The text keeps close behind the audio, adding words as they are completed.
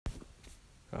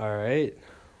All right.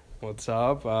 What's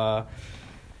up?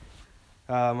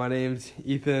 My name's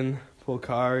Ethan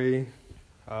Polcari.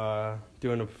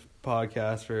 Doing a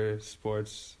podcast for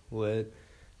Sports Lit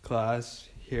class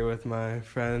here with my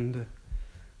friend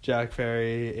Jack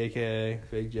Ferry, aka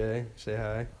Big J. Say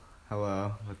hi.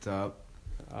 Hello, what's up?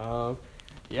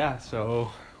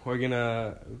 So we're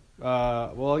gonna.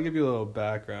 I'll give you a little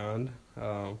background.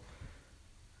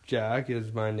 Jack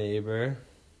is my neighbor.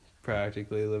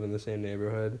 Practically live in the same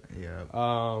neighborhood. Yeah.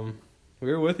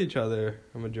 We were with each other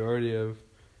a majority of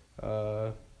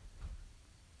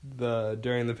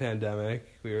during the pandemic.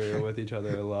 We were with each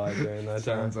other a lot during that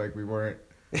time. Sounds like we weren't.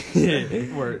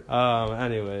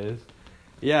 Anyways,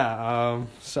 yeah.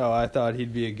 So I thought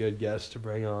he'd be a good guest to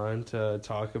bring on to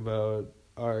talk about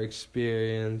our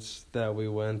experience that we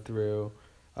went through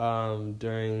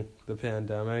during the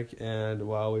pandemic and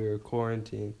while we were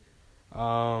quarantined.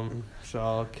 So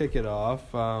I'll kick it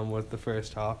off with the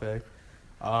first topic.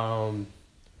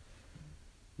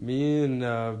 Me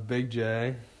and Big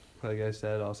J, like I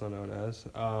said, also known as,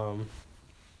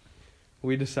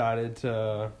 we decided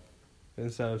to,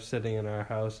 instead of sitting in our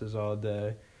houses all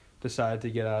day, decided to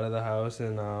get out of the house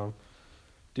and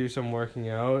do some working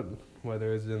out,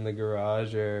 whether it's in the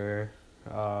garage or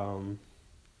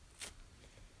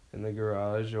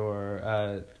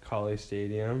at Colley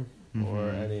Stadium. Or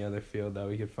any other field that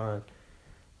we could find.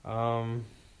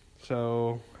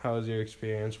 So how was your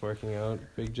experience working out,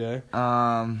 Big J?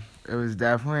 It was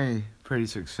definitely pretty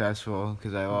successful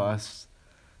because I lost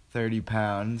 30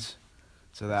 pounds,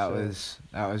 so that was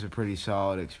a pretty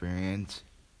solid experience.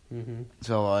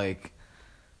 So I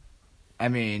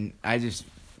just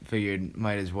figured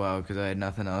might as well because I had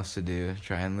nothing else to do,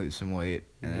 try and lose some weight,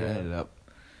 and it ended up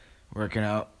working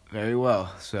out very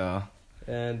well. So.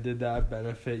 And did that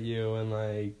benefit you in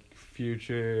the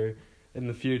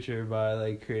future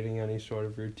by creating any sort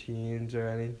of routines or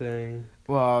anything?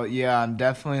 Well, yeah, I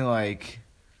definitely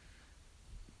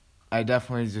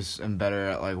just am better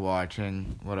at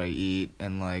watching what I eat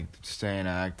and staying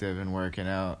active and working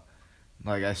out.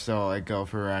 I still go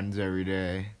for runs every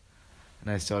day,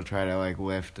 and I still try to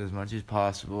lift as much as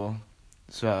possible.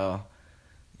 So,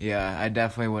 yeah, I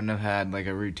definitely wouldn't have had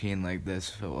a routine like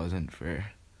this if it wasn't for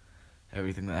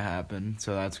everything that happened,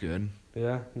 so that's good.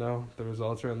 Yeah, no, the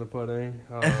results are in the pudding.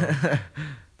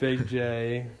 Big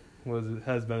J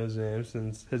has been his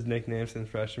nickname since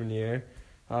freshman year.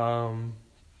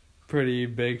 Pretty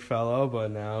big fellow,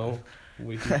 but now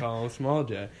we can call him Small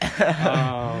J.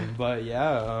 But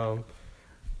yeah,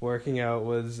 working out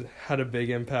had a big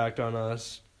impact on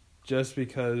us, just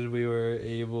because we were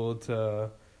able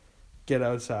to get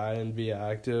outside and be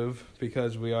active,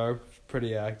 because we are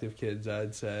pretty active kids,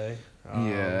 I'd say.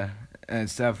 Yeah, and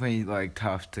it's definitely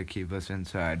tough to keep us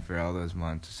inside for all those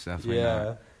months. It's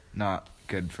definitely not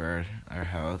good for our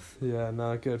health. Yeah,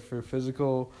 not good for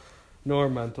physical nor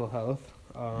mental health.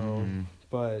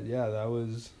 But yeah, that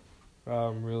was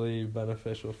really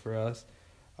beneficial for us.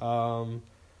 On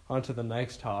to the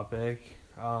next topic.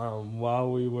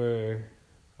 While we were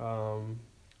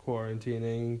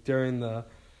quarantining during the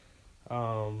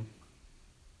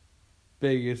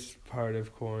biggest part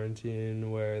of quarantine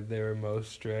where they were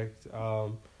most strict,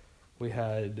 we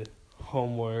had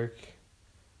homework.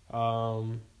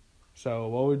 So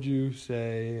what would you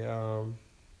say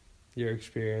your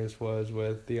experience was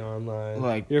with the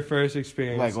online, your first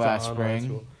experience last spring?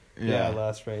 School? Yeah,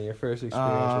 last spring, your first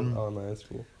experience with online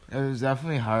school. It was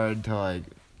definitely hard to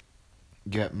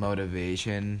get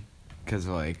motivation because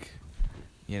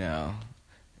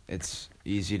it's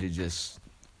easy to just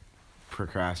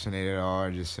procrastinate it all or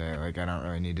just say I don't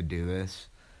really need to do this,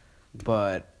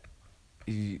 but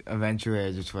eventually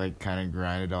I just kind of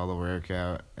grinded all the work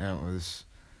out, and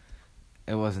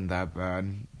it wasn't that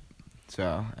bad,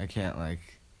 so I can't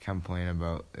complain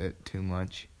about it too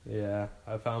much. Yeah,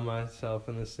 I found myself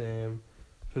in the same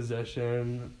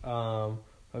position.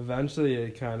 Eventually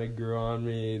it kind of grew on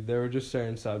me. There were just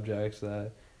certain subjects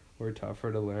that were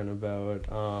tougher to learn about,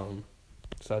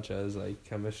 such as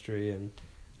chemistry and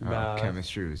math.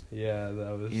 Chemistry was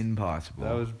that was impossible.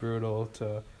 That was brutal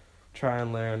to try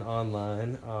and learn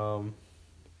online.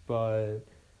 But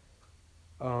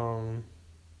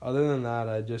other than that,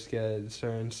 I just get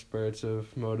certain spurts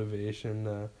of motivation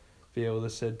to be able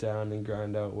to sit down and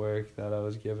grind out work that I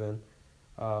was given.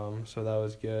 So that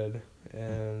was good,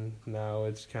 and now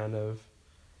it's kind of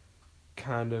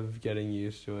getting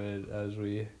used to it as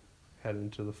we head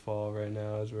into the fall right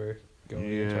now, as we're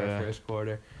going into our first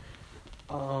quarter.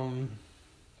 I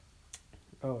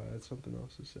had something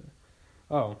else to say.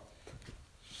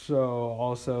 So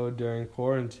also during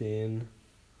quarantine,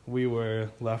 we were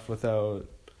left without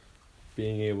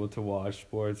being able to watch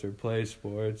sports or play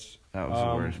sports. That was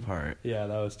the worst part. Yeah,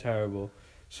 that was terrible.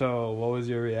 So, what was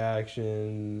your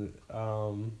reaction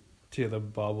to the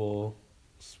bubble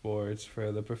sports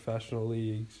for the professional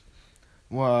leagues?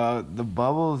 Well, the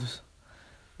bubbles,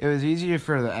 it was easier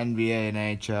for the NBA and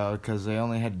NHL because they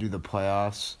only had to do the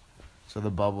playoffs, so the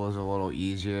bubble was a little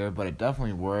easier, but it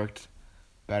definitely worked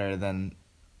better than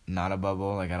not a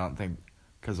bubble. Like, I don't think,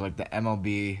 because, like, the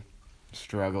MLB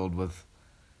struggled with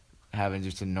having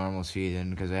just a normal season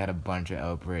because they had a bunch of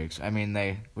outbreaks. I mean,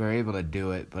 they were able to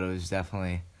do it, but it was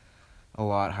definitely a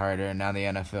lot harder, and now the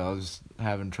NFL is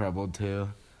having trouble, too,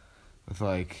 with,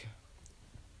 like,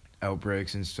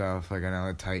 outbreaks and stuff. Like, I know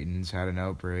the Titans had an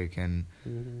outbreak and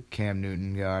Cam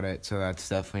Newton got it, so that's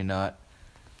definitely not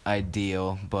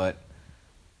ideal. But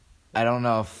I don't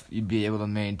know if you'd be able to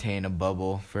maintain a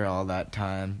bubble for all that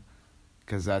time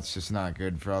because that's just not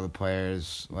good for all the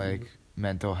players, like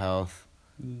mental health.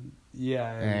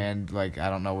 Yeah. And like,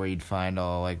 I don't know where you'd find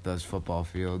all like those football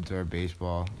fields or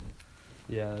baseball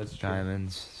that's true.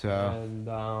 diamonds. So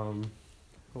And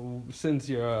since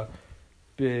you're a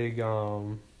big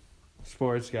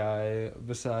sports guy,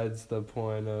 besides the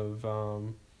point of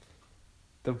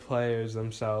the players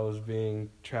themselves being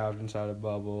trapped inside a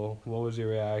bubble, what was your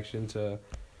reaction to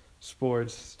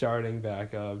sports starting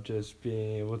back up, just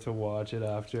being able to watch it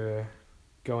after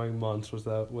going months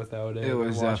without it? It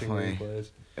was watching definitely replays?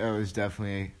 It was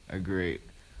definitely a great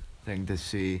thing to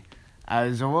see. I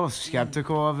was a little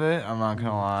skeptical of it, I'm not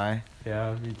gonna lie.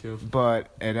 Yeah, me too. But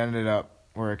it ended up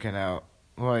working out.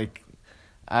 Like,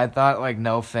 I thought, like,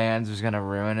 no fans was going to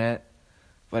ruin it.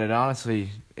 But it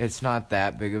honestly, it's not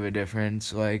that big of a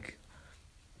difference. Like,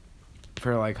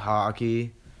 for, like,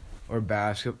 hockey or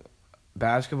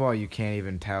basketball, you can't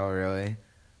even tell, really.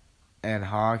 And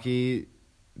hockey,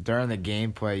 during the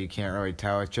gameplay, you can't really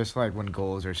tell. It's just, like, when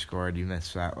goals are scored, you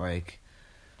miss that, like,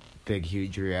 big,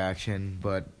 huge reaction.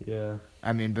 But, yeah,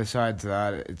 I mean, besides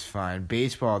that, it's fine.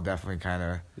 Baseball definitely kind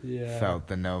of yeah. felt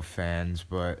the no fans,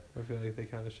 but I feel like they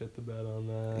kind of shit the bed on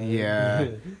that. yeah,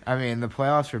 I mean the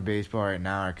playoffs for baseball right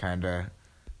now are kind of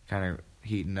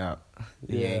heating up.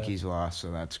 The Yankees lost,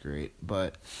 so that's great.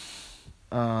 But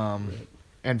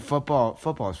and football's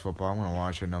football. I'm gonna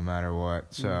watch it no matter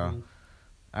what. So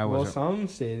some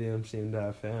stadiums seem to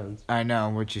have fans. I know,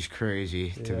 which is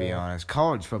crazy to be honest.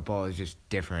 College football is just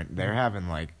different. They're having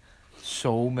like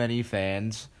so many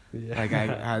fans. Yeah. Like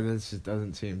this just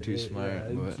doesn't seem too smart.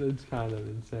 Yeah, but it's kind of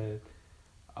insane.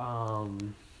 What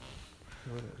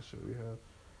else should we have?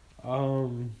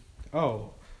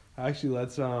 Actually,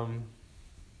 let's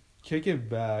kick it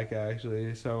back.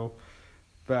 Actually, so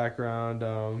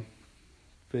background.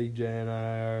 Big J and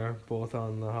I are both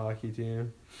on the hockey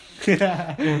team.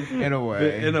 in a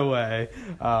way. In a way.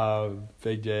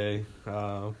 Big J.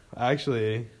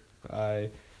 Actually,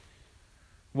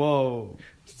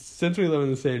 since we live in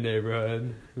the same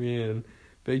neighborhood, me and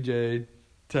Big J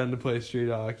tend to play street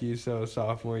hockey. So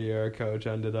sophomore year, our coach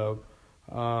ended up,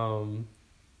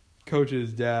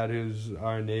 coach's dad, who's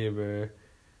our neighbor,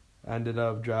 ended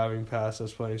up driving past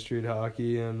us playing street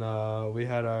hockey, and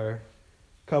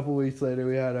couple weeks later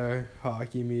we had our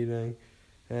hockey meeting,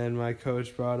 and my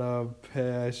coach brought up,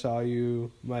 hey,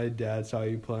 my dad saw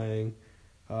you playing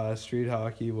street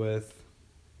hockey with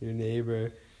your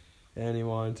neighbor, and he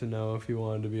wanted to know if you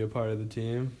wanted to be a part of the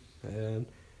team. And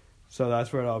so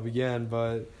that's where it all began.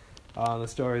 But the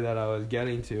story that I was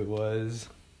getting to was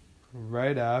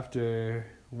right after,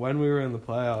 when we were in the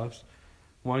playoffs,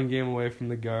 one game away from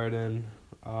the Garden,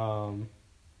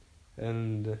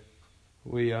 and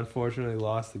we unfortunately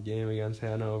lost the game against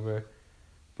Hanover.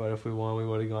 But if we won, we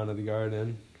would have gone to the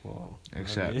Garden. Well,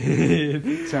 except we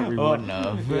wouldn't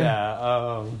have.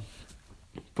 Yeah.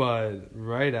 But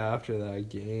right after that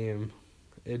game,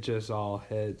 it just all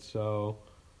hit. So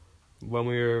when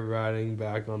we were riding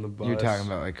back on the bus, You're talking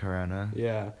about like Corona.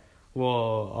 Yeah. Well,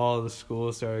 all the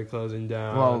schools started closing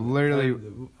down. Well, literally,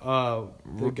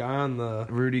 the guy on the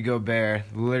Rudy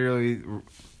Gobert, literally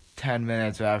 10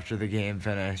 minutes after the game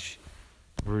finished,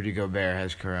 Rudy Gobert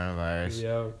has coronavirus.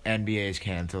 Yeah. NBA's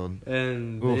canceled.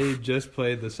 And they just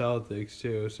played the Celtics,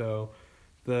 too. So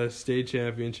the state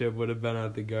championship would have been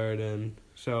at the Garden.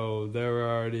 So there were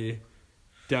already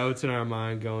doubts in our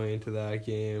mind going into that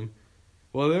game.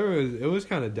 Well, it was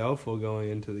kind of doubtful going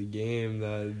into the game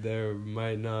that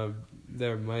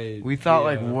We thought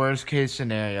like worst case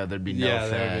scenario there'd be no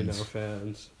fans. Yeah, there'd be no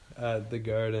fans at the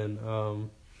Garden.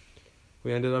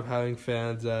 We ended up having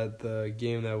fans at the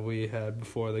game that we had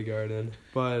before the Garden,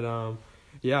 but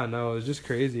yeah, no, it was just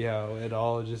crazy how it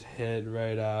all just hit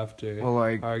right after Well,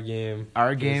 like our game.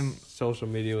 our Just game, social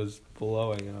media was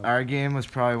blowing up. our game was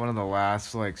probably one of the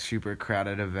last like super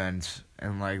crowded events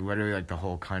in like literally like the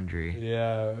whole country.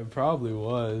 Yeah, it probably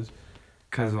was.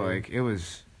 Cause I mean- like it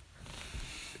was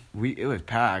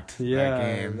packed.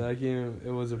 Yeah, that game.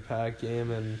 it was a packed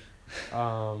game, and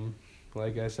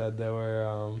like I said, there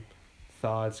were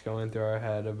thoughts going through our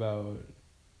head about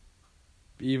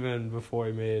even before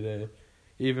we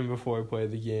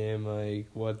played the game, like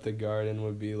what the Garden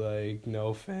would be like.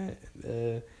 No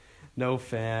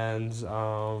fans.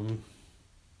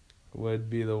 Would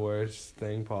be the worst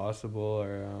thing possible,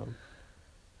 or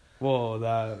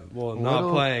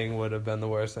not playing would have been the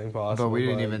worst thing possible. But we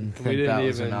didn't even think that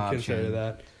was an option. Consider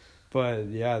that. But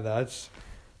yeah, that's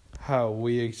how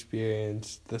we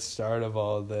experienced the start of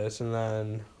all of this, and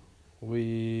then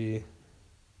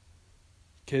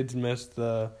kids missed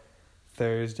the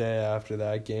Thursday after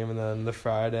that game, and then the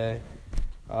Friday,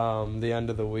 the end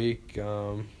of the week,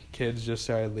 kids just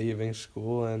started leaving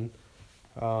school and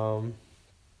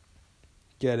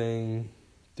getting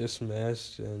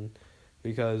dismissed, and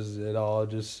because it all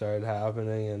just started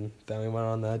happening, and then we went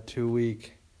on that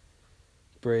 2-week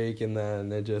break, and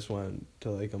then it just went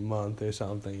to like a month or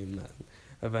something, and then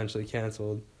eventually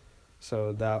canceled.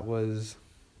 So that was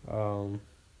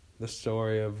the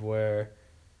story of where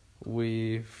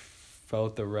we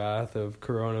felt the wrath of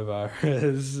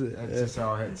coronavirus. It just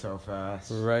all hit so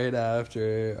fast. Right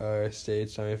after our state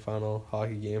semifinal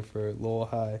hockey game for Lowell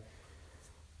High.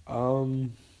 Oh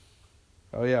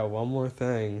yeah, one more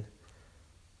thing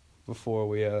before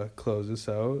we close this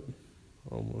out.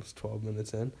 Almost 12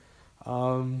 minutes in.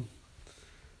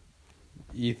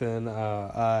 Ethan,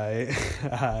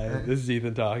 this is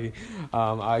Ethan talking.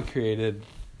 I created,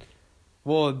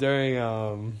 during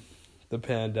the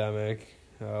pandemic,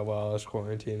 while I was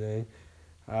quarantining,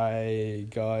 I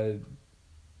got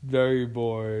very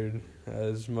bored,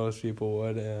 as most people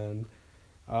would, and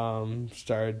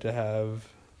started to have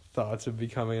thoughts of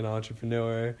becoming an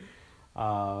entrepreneur.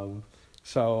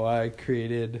 So I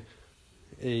created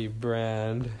a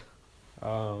brand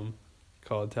called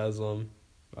Teslam,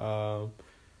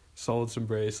 sold some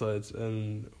bracelets,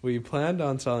 and we planned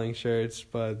on selling shirts,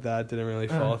 but that didn't really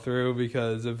fall through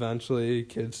because eventually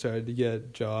kids started to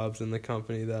get jobs in the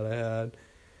company that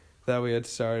we had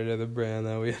started, or the brand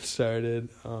that we had started.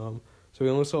 So we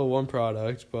only sold one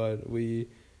product, but we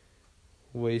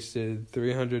wasted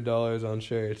 $300 on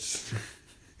shirts.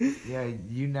 Yeah,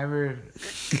 you never.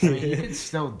 I mean, you could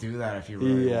still do that if you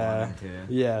really wanted to.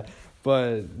 Yeah,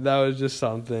 but that was just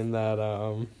something that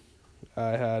I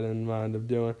had in mind of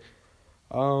doing.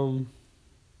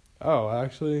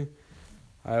 Actually,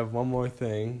 I have one more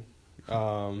thing.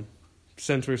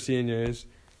 Since we're seniors,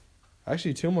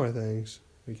 actually 2 more things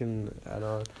we can add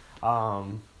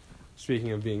on.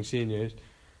 Speaking of being seniors,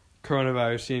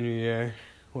 coronavirus senior year.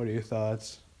 What are your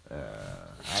thoughts?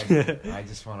 I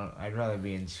just want to. I'd rather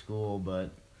be in school,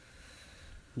 but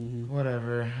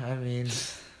whatever. I mean,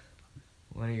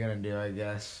 what are you gonna do? I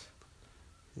guess.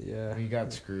 Yeah. We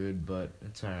got screwed, but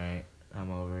it's all right. I'm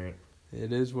over it.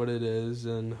 It is what it is,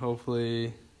 and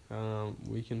hopefully,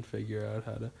 we can figure out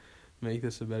how to make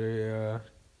this a better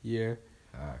year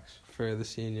Facts. for the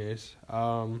seniors.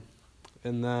 And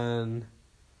then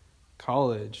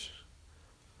college.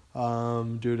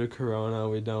 Due to Corona,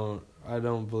 I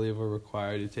don't believe we're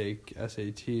required to take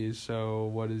SATs. So,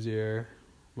 what is your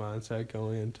mindset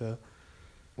going into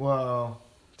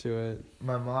it?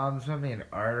 My mom sent me an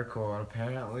article, and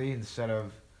apparently instead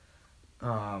of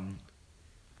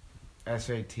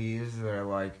SATs, they're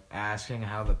like asking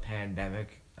how the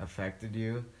pandemic affected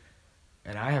you.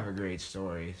 And I have a great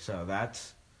story, so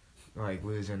that's like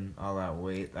losing all that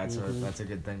weight. That's a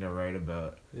good thing to write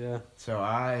about. Yeah. So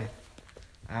I'm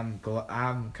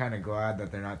kind of glad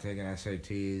that they're not taking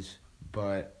SATs,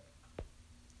 but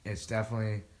it's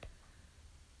definitely,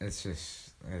 I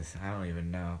don't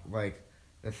even know. Like,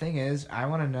 the thing is, I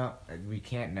want to know, we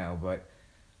can't know, but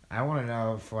I want to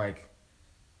know if, like,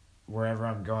 wherever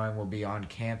I'm going will be on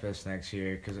campus next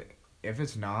year, because if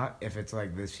it's not, if it's,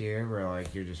 like, this year where,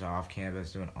 like, you're just off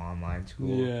campus doing online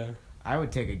school, Yeah. I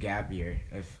would take a gap year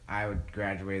if I would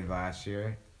graduate last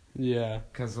year. Yeah.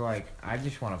 Because, like, I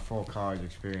just want a full college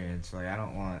experience. Like, I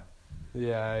don't want...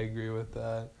 Yeah, I agree with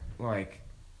that. Like,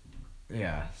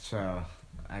 yeah, so,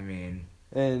 I mean...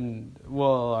 And,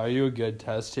 are you a good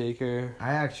test taker?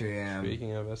 I actually am.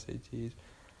 Speaking of SATs.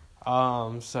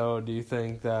 So do you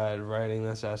think that writing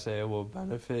this essay will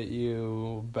benefit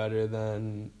you better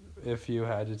than if you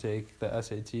had to take the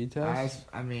SAT test?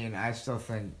 I mean, I still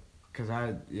think... Because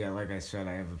like I said,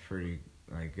 I have a pretty,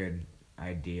 like, good...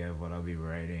 idea of what I'll be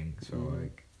writing. So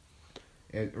like,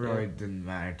 it really didn't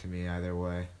matter to me either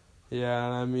way. Yeah,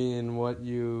 and I mean what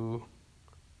you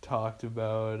talked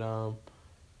about,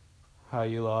 how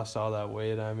you lost all that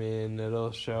weight. I mean,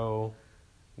 it'll show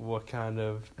what kind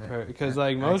of because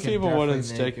like most people wouldn't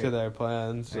stick to their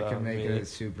plans. I can make it a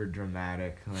super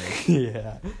dramatic like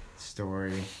yeah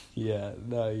story. Yeah,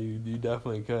 no, you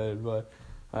definitely could, but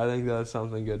I think that's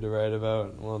something good to write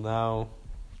about. Well, now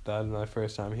that's my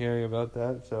first time hearing about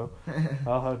that, so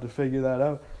I'll have to figure that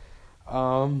out.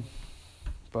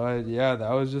 But yeah,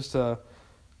 that was just a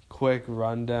quick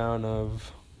rundown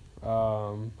of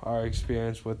our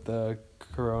experience with the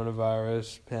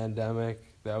coronavirus pandemic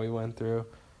that we went through.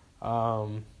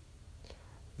 The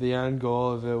end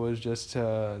goal of it was just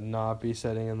to not be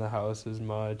sitting in the house as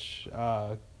much,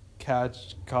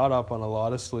 caught up on a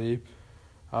lot of sleep,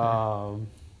 and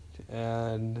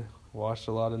watched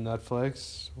a lot of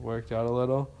Netflix, worked out a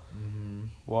little,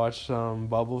 watched some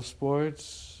bubble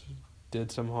sports,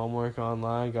 did some homework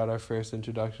online, got our first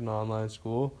introduction to online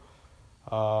school.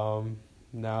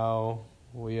 Now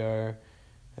we are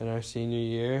in our senior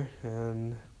year,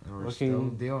 and we're still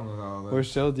dealing with all this. We're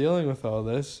still dealing with all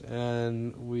this,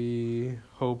 and we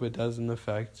hope it doesn't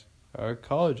affect our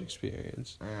college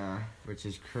experience. Yeah, which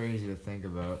is crazy to think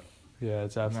about. Yeah,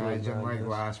 it's absolutely Imagine madness. like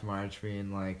last March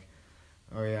being like,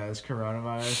 oh yeah, this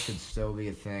coronavirus could still be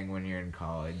a thing when you're in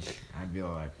college. I'd be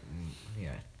like,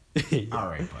 yeah. All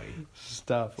right, buddy.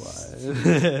 Stop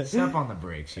lying. Step on the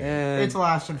brakes here. And it's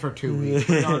lasting for 2 weeks.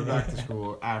 We're going back to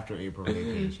school after April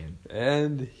vacation.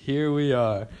 And here we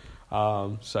are.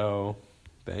 So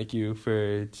thank you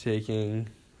for taking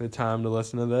the time to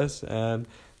listen to this, and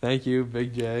thank you,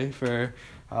 Big J, for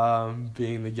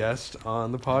being the guest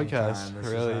on the podcast.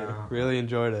 Really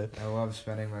enjoyed it. I love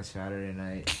spending my Saturday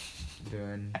night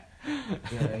doing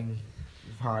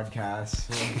podcasts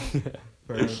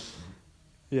for your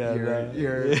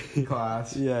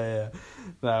class. Yeah.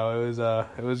 No,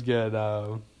 it was good.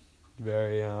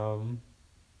 Very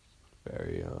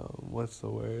what's the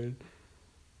word?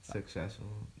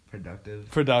 Successful, productive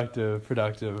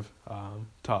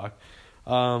talk.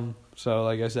 So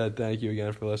like I said, thank you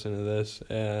again for listening to this,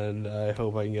 and I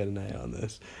hope I can get an A on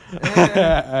this. All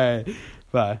right,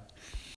 bye.